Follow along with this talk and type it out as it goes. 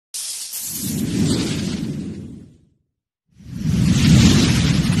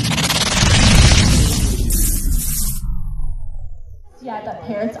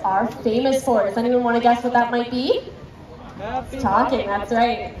are famous for. Does anyone want to guess what that might be? Talking, that's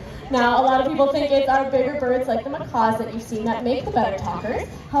right. Now, a lot of people think it's our bigger birds like the macaws that you've seen that make the better talkers.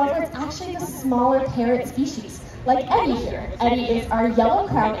 However, it's actually the smaller parrot species, like Eddie here. Eddie is our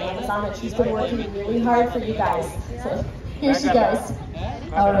yellow-crowned Amazon, and she's been working really hard for you guys. So here she goes.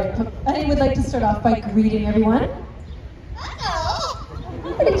 All right, Eddie would like to start off by greeting everyone.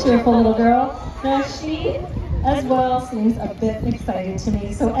 Pretty cheerful little girl. Now she, as well, seems a bit excited to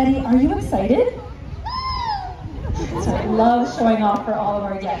me. So Eddie, are you excited? So I love showing off for all of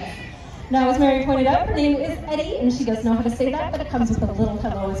our guests. Now, as Mary pointed out, her name is Eddie, and she does know how to say that, but it comes with a little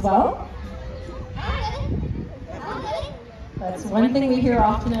hello as well. That's one thing we hear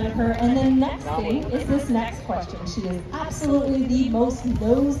often out of her. And the next thing is this next question. She is absolutely the most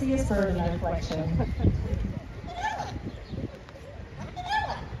nosiest bird in our collection.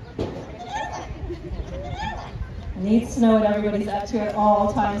 Needs to know what everybody's up to at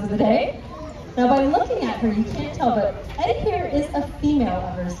all times of the day. Now, by looking at her, you can't tell, but Eddie here is a female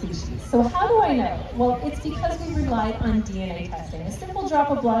of her species. So how do I know? Well, it's because we relied on DNA testing. A simple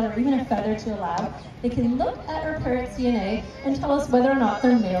drop of blood or even a feather to a lab, they can look at our parrot's DNA and tell us whether or not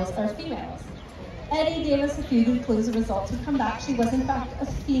their males are females. Eddie gave us a few good clues. The results would come back. She was, in fact, a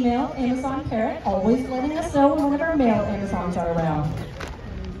female Amazon parrot, always letting us know when one of our male Amazons are around.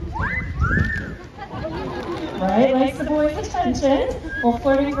 Right, likes the boys' attention. Well,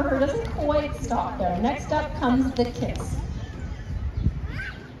 flirting for her doesn't quite stop there. Next up comes the kiss.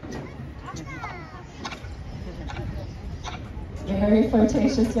 Very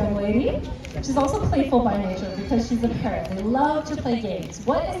flirtatious young lady. She's also playful by nature because she's a parrot. They love to play games.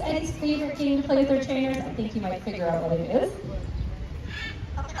 What is Eddie's favorite game to play with their trainers? I think you might figure out what it is.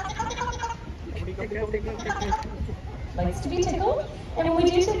 Likes to be tickled. And when we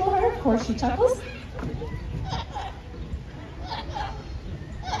do tickle her, of course, she chuckles.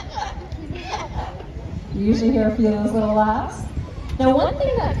 You usually hear a few of those little laughs. Now, one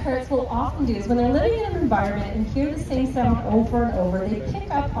thing that parrots will often do is when they're living in an environment and hear the same sound over and over, they pick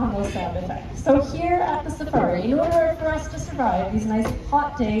up on those sound effects. So here at the safari, in order for us to survive these nice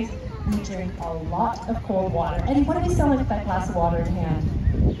hot days, we drink a lot of cold water. Eddie, what do we sound like with that glass of water in hand?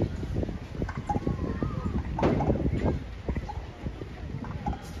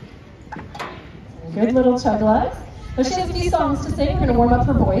 Good little chug lugs. Now she has a few songs to sing. We're going to warm up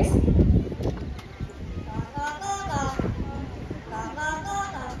her voice.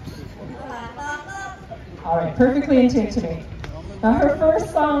 All right, perfectly in tune to me. Now her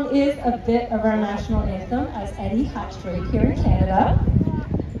first song is a bit of our national anthem as Eddie hatched right here in Canada.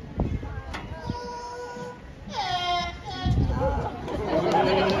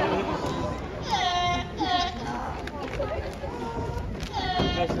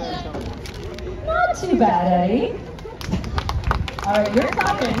 Not too bad, Eddie. All right, you're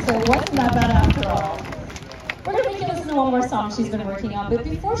clapping, so it wasn't that bad after all. We're going to make you listen to one more song she's been working on, but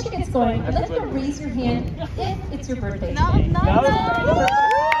before she gets going, I'd like you to raise your hand if it's your birthday today. No. We've got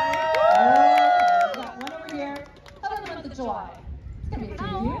one over here. How about the month of July? It's going to be a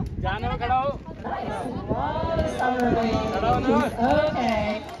few of you. Nice. A lot of summer babies.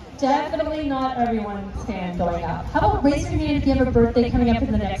 Okay. Definitely not everyone's hand going up. How about raise your hand if you have a birthday coming up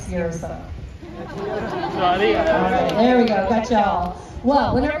in the next year or so? All right, there we go. Got y'all.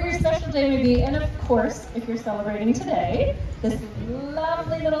 Well, whenever your special day may be, and of course, if you're celebrating today, this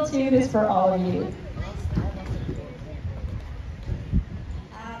lovely little tune is for all of you.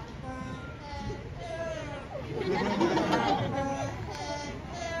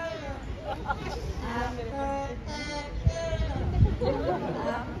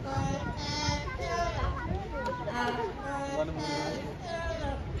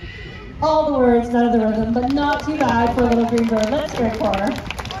 All the words, none of the rhythm, but not too bad for a little green bird. Let's hear it for her.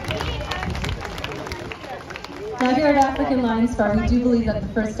 Now here at African Lions Star, we do believe that the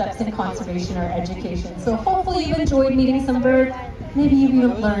first steps in conservation are education. So hopefully you've enjoyed meeting some birds. Maybe you've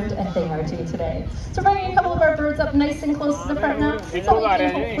even learned a thing or two today. So bringing a couple of our birds up nice and close to the front now, so we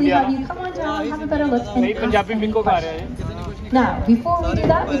can hopefully have you come on down, have a better look, and ask any questions. Now, before we do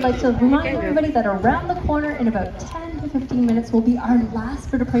that, we'd like to remind everybody that around the corner in about 10 to 15 minutes will be our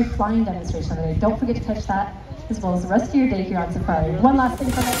last Bird of Prey flying demonstration of the day. Don't forget to catch that, as well as the rest of your day here on Safari. One last thing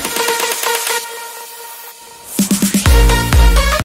for us.